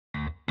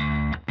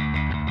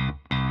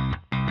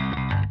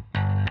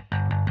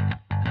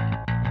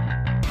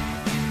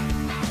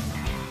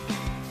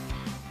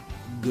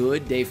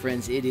Good day,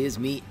 friends. It is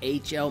me,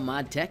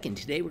 HLModTech, and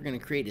today we're going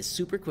to create a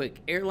super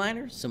quick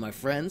airliner. So my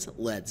friends,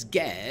 let's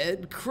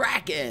get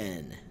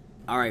cracking.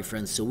 Alright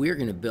friends, so we're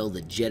going to build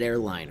a jet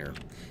airliner.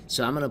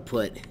 So I'm going to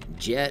put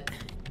jet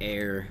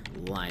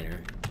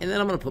airliner, and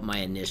then I'm going to put my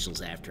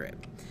initials after it.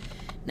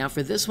 Now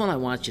for this one, I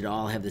want you to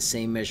all have the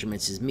same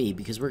measurements as me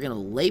because we're going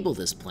to label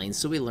this plane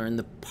so we learn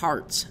the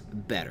parts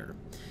better.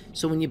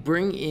 So when you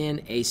bring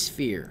in a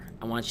sphere,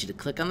 I want you to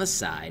click on the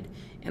side,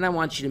 and I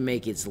want you to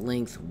make its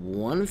length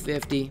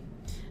 150.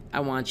 I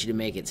want you to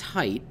make its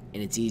height,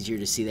 and it's easier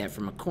to see that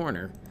from a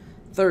corner,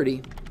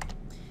 30.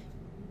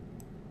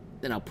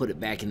 Then I'll put it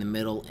back in the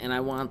middle, and I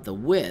want the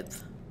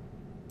width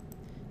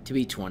to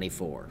be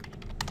 24.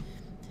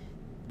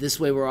 This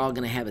way we're all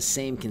going to have a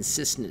same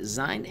consistent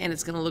design, and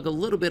it's going to look a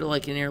little bit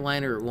like an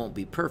airliner. It won't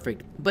be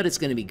perfect, but it's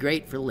going to be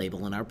great for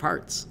labeling our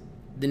parts.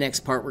 The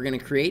next part we're going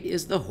to create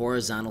is the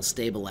horizontal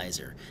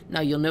stabilizer. Now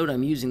you'll note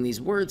I'm using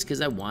these words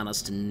because I want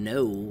us to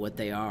know what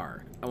they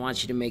are. I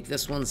want you to make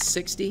this one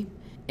 60,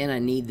 and I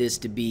need this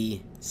to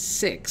be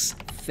 6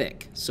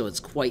 thick, so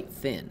it's quite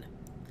thin.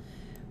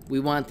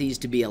 We want these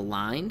to be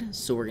aligned,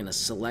 so we're going to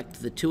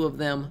select the two of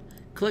them,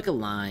 click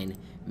Align,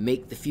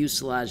 make the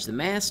fuselage the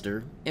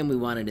master, and we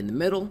want it in the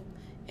middle,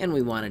 and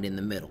we want it in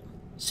the middle.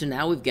 So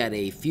now we've got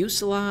a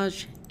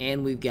fuselage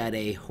and we've got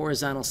a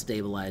horizontal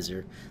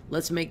stabilizer.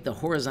 Let's make the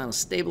horizontal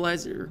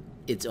stabilizer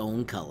its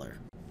own color.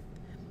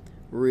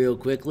 Real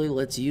quickly,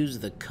 let's use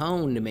the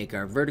cone to make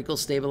our vertical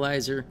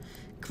stabilizer.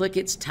 Click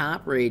its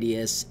top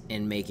radius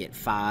and make it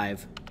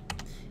 5.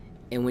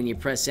 And when you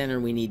press enter,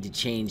 we need to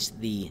change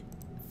the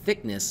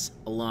thickness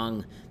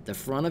along the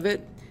front of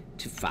it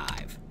to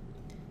 5.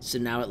 So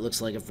now it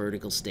looks like a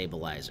vertical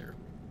stabilizer.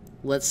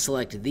 Let's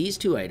select these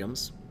two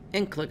items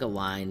and click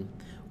Align.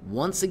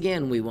 Once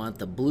again, we want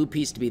the blue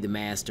piece to be the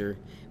master.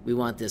 We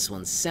want this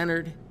one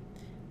centered.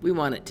 We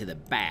want it to the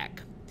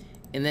back.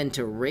 And then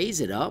to raise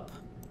it up,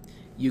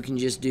 you can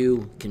just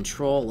do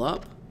Control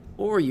up,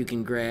 or you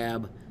can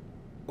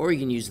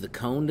use the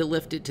cone to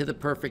lift it to the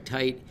perfect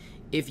height.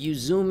 If you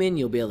zoom in,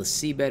 you'll be able to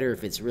see better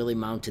if it's really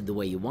mounted the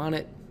way you want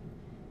it.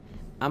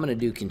 I'm going to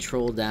do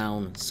Control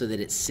down so that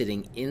it's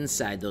sitting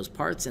inside those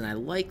parts, and I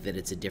like that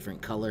it's a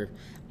different color.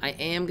 I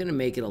am going to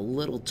make it a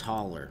little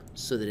taller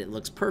so that it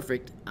looks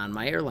perfect on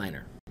my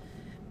airliner.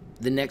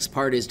 The next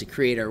part is to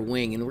create our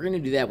wing, and we're going to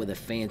do that with a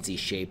fancy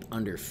shape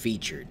under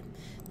Featured.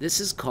 This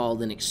is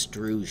called an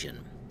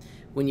extrusion.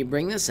 When you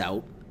bring this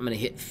out, I'm going to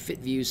hit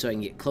Fit View so I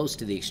can get close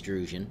to the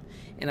extrusion,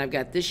 and I've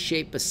got this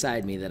shape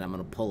beside me that I'm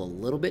going to pull a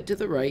little bit to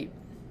the right.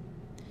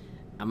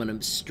 I'm going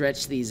to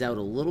stretch these out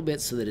a little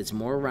bit so that it's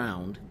more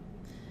round.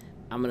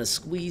 I'm going to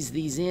squeeze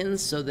these in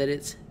so that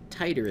it's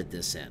tighter at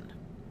this end.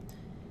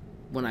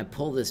 When I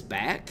pull this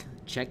back,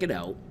 check it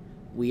out,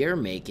 we are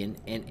making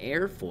an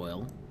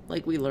airfoil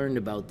like we learned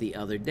about the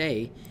other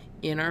day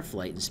in our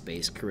flight and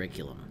space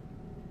curriculum.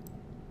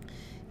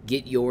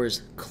 Get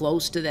yours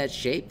close to that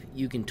shape.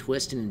 You can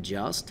twist and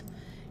adjust.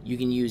 You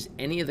can use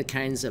any of the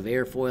kinds of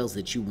airfoils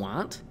that you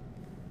want.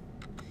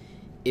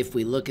 If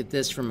we look at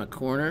this from a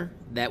corner,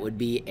 that would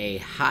be a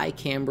high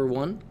camber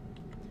one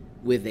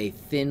with a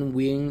thin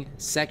wing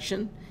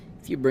section.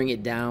 If you bring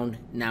it down,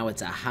 now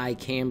it's a high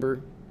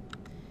camber.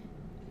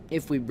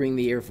 If we bring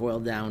the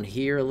airfoil down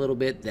here a little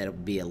bit, that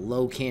would be a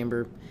low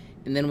camber.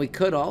 And then we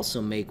could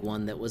also make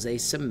one that was a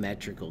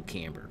symmetrical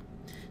camber.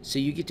 So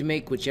you get to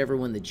make whichever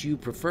one that you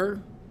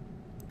prefer.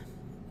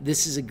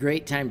 This is a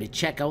great time to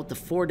check out the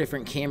 4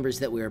 different cambers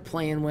that we are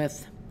playing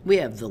with. We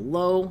have the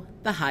low,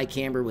 the high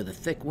camber with a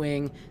thick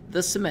wing,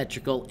 the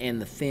symmetrical, and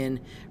the thin.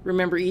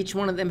 Remember, each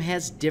one of them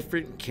has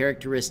different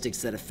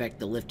characteristics that affect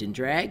the lift and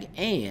drag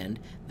and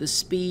the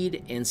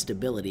speed and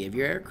stability of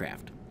your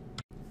aircraft.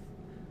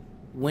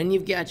 When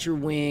you've got your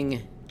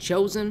wing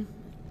chosen,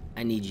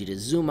 I need you to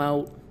zoom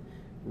out,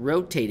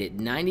 rotate it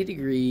 90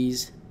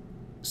 degrees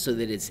so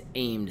that it's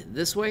aimed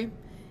this way,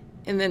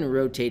 and then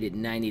rotate it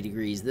 90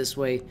 degrees this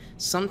way.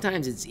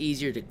 Sometimes it's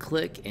easier to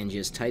click and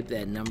just type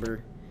that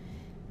number.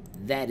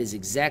 That is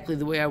exactly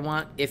the way I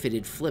want. If it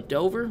had flipped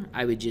over,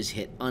 I would just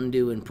hit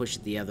undo and push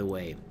it the other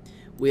way.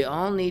 We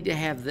all need to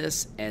have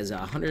this as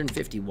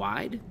 150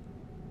 wide.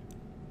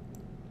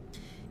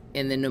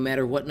 And then no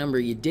matter what number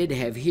you did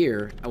have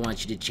here, I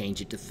want you to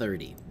change it to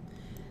 30.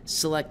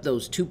 Select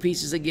those two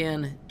pieces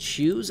again,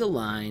 choose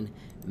Align,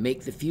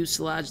 make the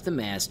fuselage the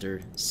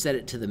master, set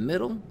it to the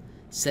middle,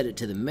 set it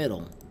to the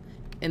middle,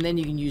 and then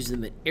you can use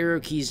the arrow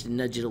keys to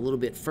nudge it a little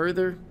bit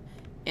further.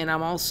 And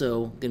I'm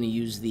also going to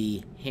use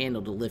the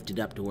handle to lift it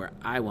up to where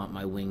I want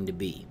my wing to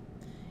be.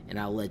 And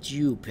I'll let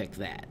you pick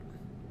that.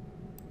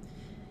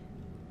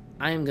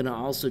 I am going to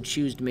also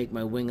choose to make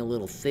my wing a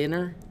little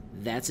thinner.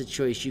 That's a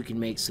choice you can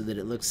make so that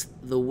it looks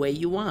the way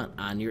you want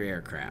on your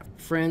aircraft.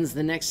 Friends,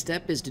 the next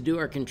step is to do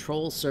our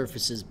control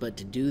surfaces, but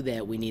to do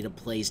that we need a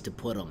place to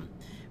put them.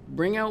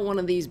 Bring out one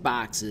of these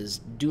boxes.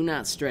 Do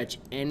not stretch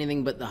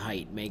anything but the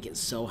height. Make it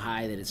so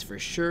high that it's for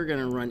sure going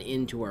to run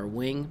into our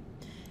wing.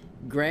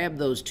 Grab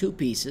those two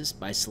pieces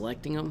by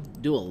selecting them,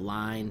 do a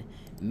line,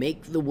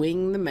 make the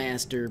wing the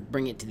master,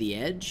 bring it to the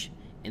edge,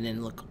 and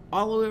then look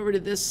all the way over to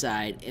this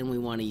side, and we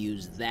want to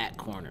use that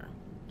corner.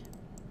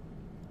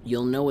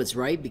 You'll know it's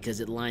right because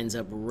it lines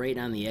up right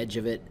on the edge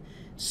of it.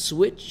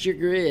 Switch your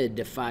grid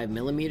to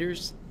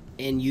 5mm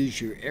and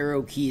use your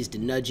arrow keys to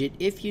nudge it.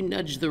 If you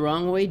nudge the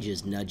wrong way,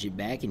 just nudge it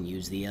back and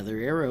use the other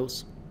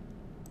arrows.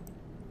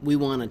 We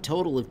want a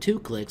total of 2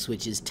 clicks,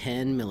 which is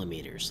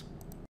 10mm.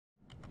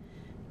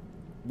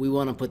 We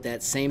want to put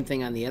that same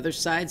thing on the other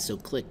side, so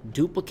click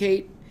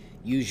duplicate,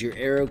 use your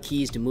arrow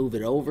keys to move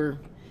it over.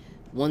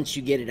 Once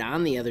you get it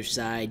on the other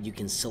side, you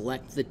can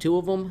select the 2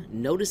 of them.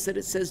 Notice that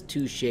it says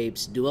 2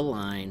 shapes, do a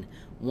line.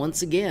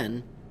 Once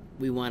again,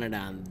 we want it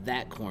on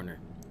that corner.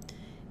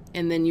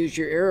 And then use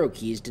your arrow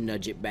keys to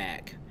nudge it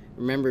back.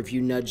 Remember, if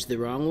you nudge the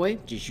wrong way,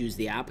 just use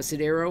the opposite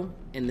arrow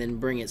and then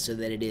bring it so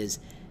that it is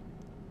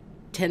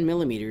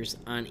 10mm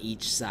on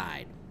each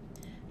side.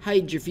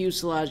 Hide your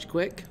fuselage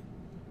quick.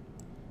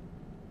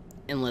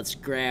 And let's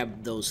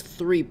grab those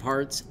 3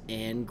 parts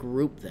and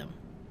group them.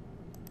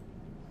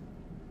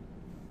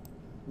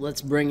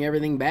 Let's bring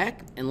everything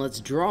back and let's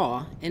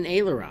draw an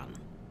aileron.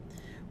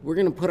 We're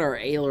going to put our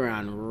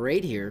aileron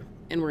right here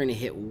and we're going to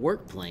hit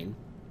work plane.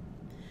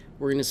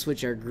 We're going to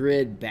switch our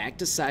grid back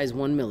to size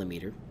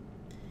 1mm,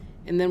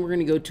 and then we're going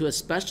to go to a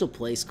special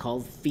place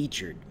called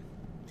featured.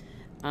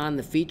 On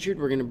the featured,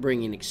 we're going to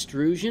bring in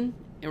extrusion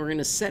and we're going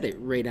to set it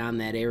right on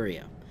that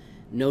area.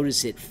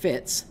 Notice it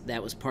fits.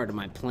 That was part of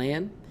my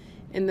plan.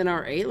 And then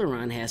our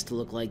aileron has to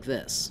look like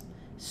this.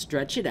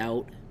 Stretch it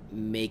out,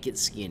 make it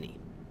skinny.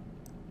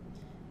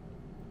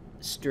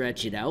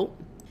 Stretch it out,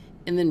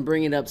 and then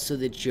bring it up so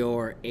that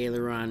your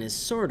aileron is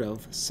sort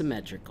of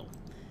symmetrical.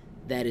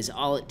 That is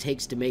all it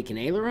takes to make an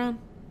aileron.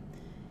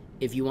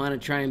 If you want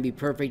to try and be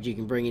perfect, you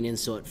can bring it in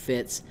so it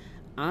fits.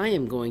 I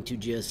am going to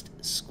just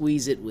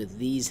squeeze it with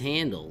these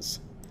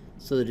handles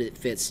so that it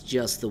fits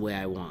just the way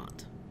I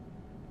want.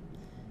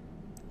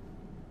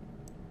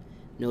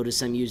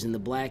 Notice I'm using the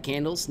black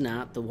handles,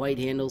 not the white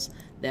handles.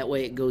 That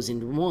way it goes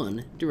in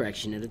one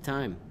direction at a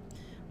time.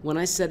 When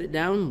I set it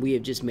down, we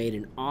have just made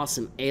an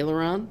awesome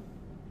aileron.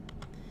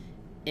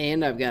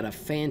 And I've got a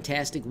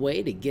fantastic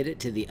way to get it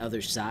to the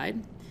other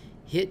side.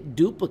 Hit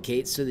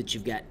duplicate so that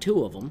you've got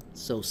 2 of them.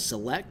 So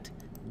select,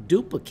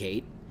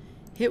 duplicate,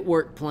 hit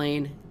work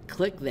plane,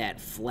 click that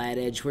flat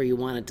edge where you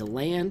want it to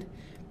land,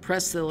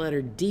 press the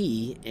letter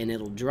D, and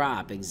it'll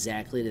drop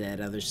exactly to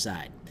that other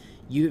side.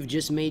 You have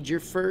just made your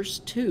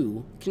first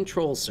 2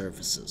 control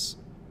surfaces.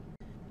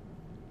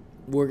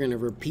 We're going to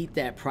repeat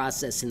that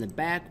process in the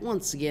back.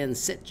 Once again,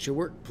 set your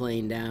work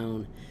plane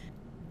down,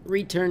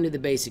 return to the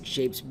basic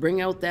shapes,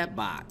 bring out that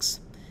box,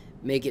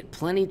 make it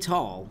plenty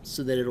tall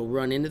so that it'll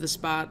run into the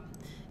spot,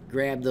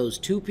 grab those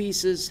 2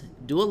 pieces,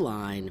 do a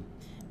line,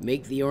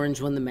 make the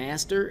orange one the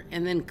master,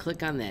 and then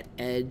click on that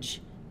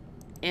edge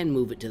and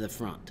move it to the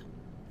front.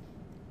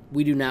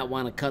 We do not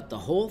want to cut the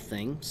whole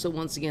thing, so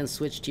once again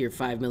switch to your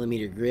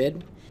 5mm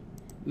grid,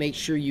 make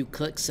sure you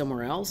click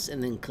somewhere else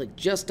and then click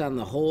just on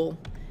the hole.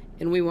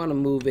 And we want to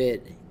move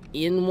it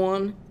in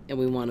 1, and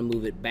we want to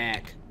move it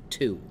back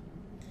 2.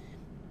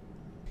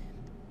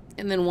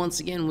 And then once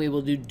again, we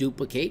will do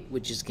duplicate,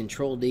 which is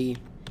Control D,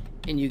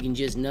 and you can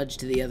just nudge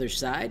to the other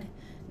side.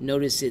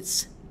 Notice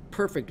it's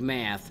perfect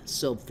math,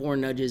 so 4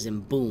 nudges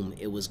and boom,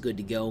 it was good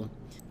to go.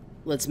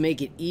 Let's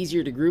make it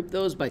easier to group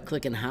those by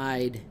clicking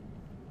hide,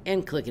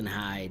 and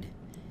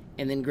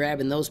then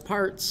grabbing those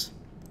parts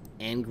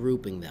and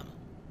grouping them.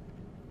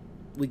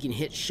 We can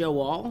hit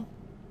show all.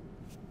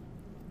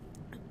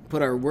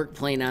 Put our work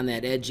plane on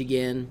that edge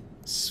again,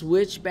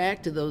 switch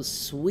back to those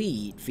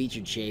sweet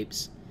featured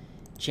shapes,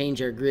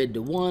 change our grid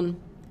to 1,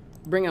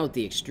 bring out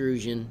the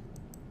extrusion,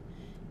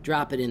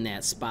 drop it in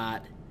that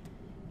spot,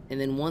 and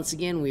then once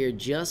again we are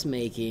just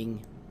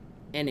making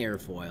an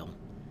airfoil.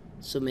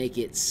 So make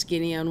it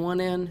skinny on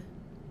one end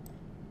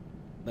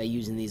by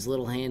using these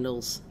little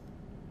handles,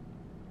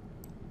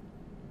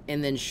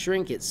 and then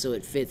shrink it so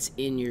it fits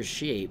in your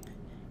shape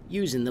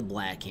using the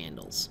black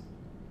handles.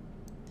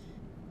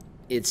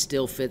 It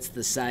still fits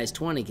the size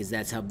 20 because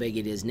that's how big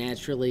it is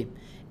naturally.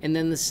 And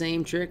then the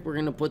same trick, we're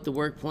going to put the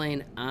work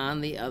plane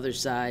on the other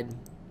side,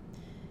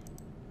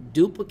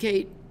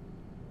 duplicate,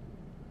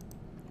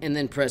 and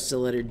then press the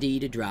letter D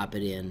to drop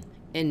it in.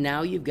 And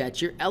now you've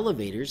got your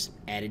elevators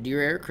added to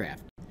your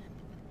aircraft.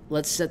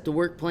 Let's set the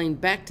work plane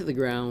back to the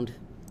ground,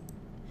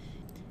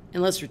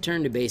 and let's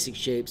return to basic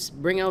shapes.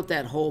 Bring out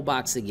that whole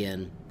box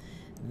again.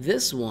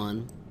 This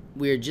one,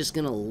 we're just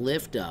going to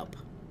lift up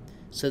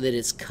so that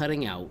it's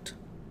cutting out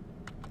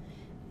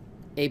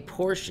a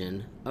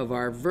portion of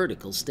our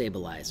vertical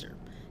stabilizer.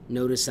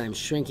 Notice I'm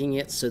shrinking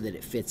it so that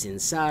it fits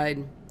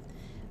inside.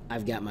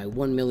 I've got my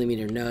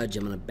 1mm nudge.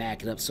 I'm going to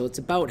back it up so it's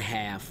about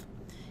half.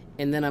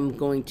 And then I'm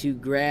going to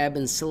grab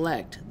and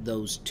select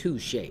those 2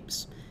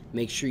 shapes.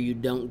 Make sure you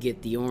don't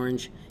get the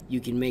orange. You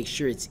can make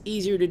sure it's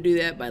easier to do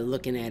that by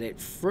looking at it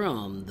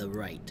from the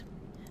right.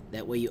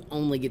 That way you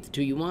only get the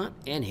 2 you want,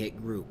 and hit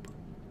group.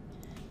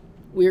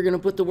 We're going to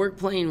put the work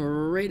plane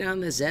right on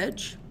this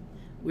edge.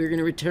 We're going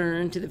to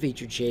return to the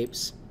featured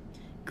shapes,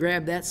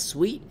 grab that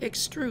sweet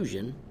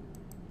extrusion,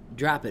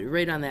 drop it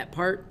right on that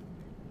part,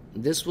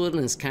 This one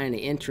is kind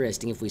of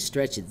interesting. If we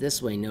stretch it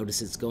this way,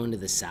 notice it's going to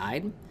the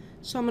side.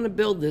 So I'm going to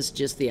build this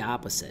just the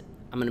opposite.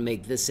 I'm going to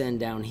make this end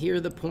down here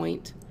the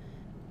point.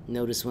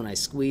 Notice when I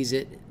squeeze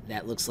it,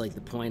 that looks like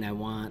the point I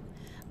want.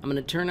 I'm going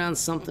to turn on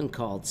something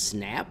called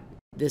snap.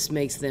 This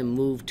makes them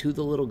move to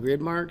the little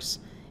grid marks,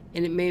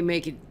 and it may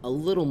make it a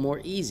little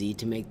more easy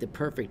to make the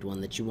perfect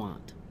one that you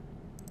want.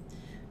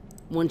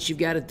 Once you've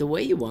got it the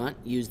way you want,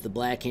 use the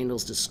black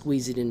handles to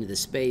squeeze it into the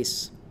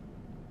space.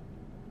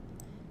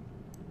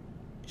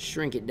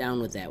 Shrink it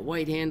down with that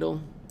white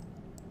handle.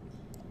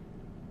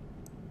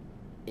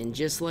 And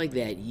just like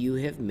that, you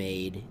have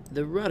made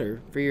the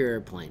rudder for your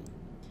airplane.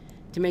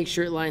 To make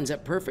sure it lines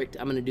up perfect,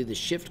 I'm going to do the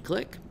shift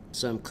click.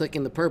 So I'm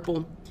clicking the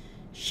purple,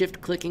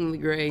 shift clicking the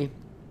gray,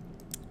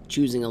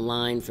 choosing a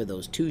line for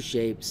those two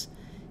shapes,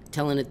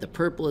 telling it the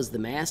purple is the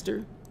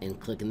master, and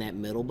clicking that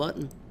middle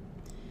button.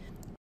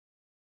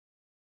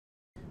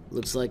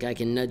 Looks like I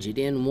can nudge it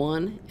in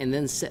one and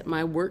then set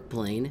my work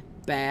plane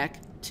back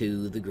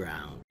to the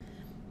ground.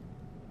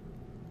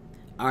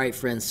 Alright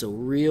friends, so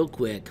real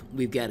quick,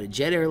 we've got a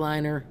jet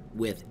airliner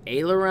with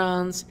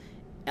ailerons,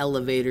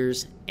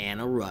 elevators,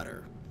 and a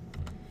rudder.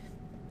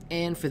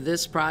 And for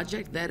this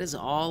project, that is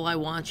all I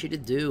want you to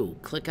do.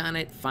 Click on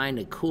it, find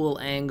a cool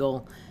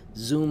angle,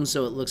 zoom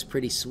so it looks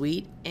pretty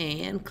sweet,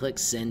 and click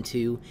send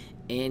to,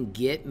 and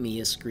get me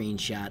a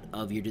screenshot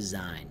of your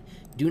design.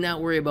 Do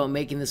not worry about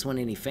making this one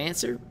any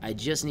fancier. I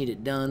just need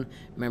it done.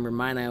 Remember,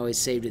 mine I always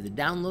save to the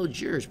downloads.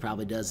 Yours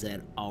probably does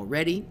that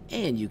already,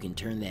 and you can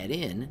turn that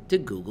in to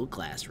Google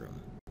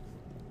Classroom.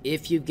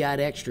 If you've got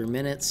extra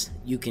minutes,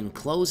 you can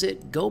close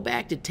it, go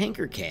back to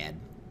Tinkercad,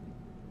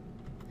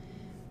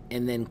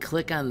 and then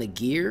click on the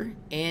gear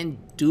and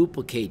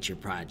duplicate your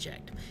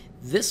project.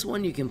 This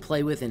one you can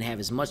play with and have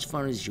as much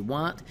fun as you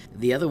want.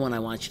 The other one I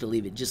want you to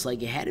leave it just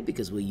like you had it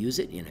because we'll use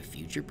it in a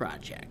future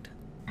project.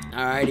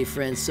 Alrighty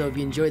friends, so if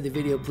you enjoyed the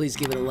video, please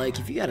give it a like.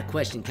 If you got a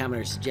question,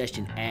 comment, or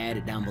suggestion, add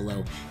it down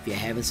below. If you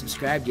haven't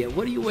subscribed yet,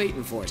 what are you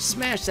waiting for?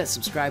 Smash that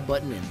subscribe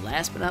button, and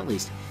last but not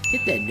least,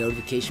 hit that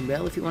notification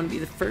bell if you want to be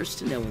the first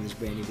to know when there's a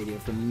brand new video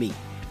from me,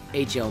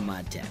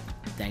 HLModTech.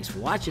 Thanks for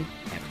watching.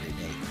 Have a great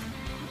day.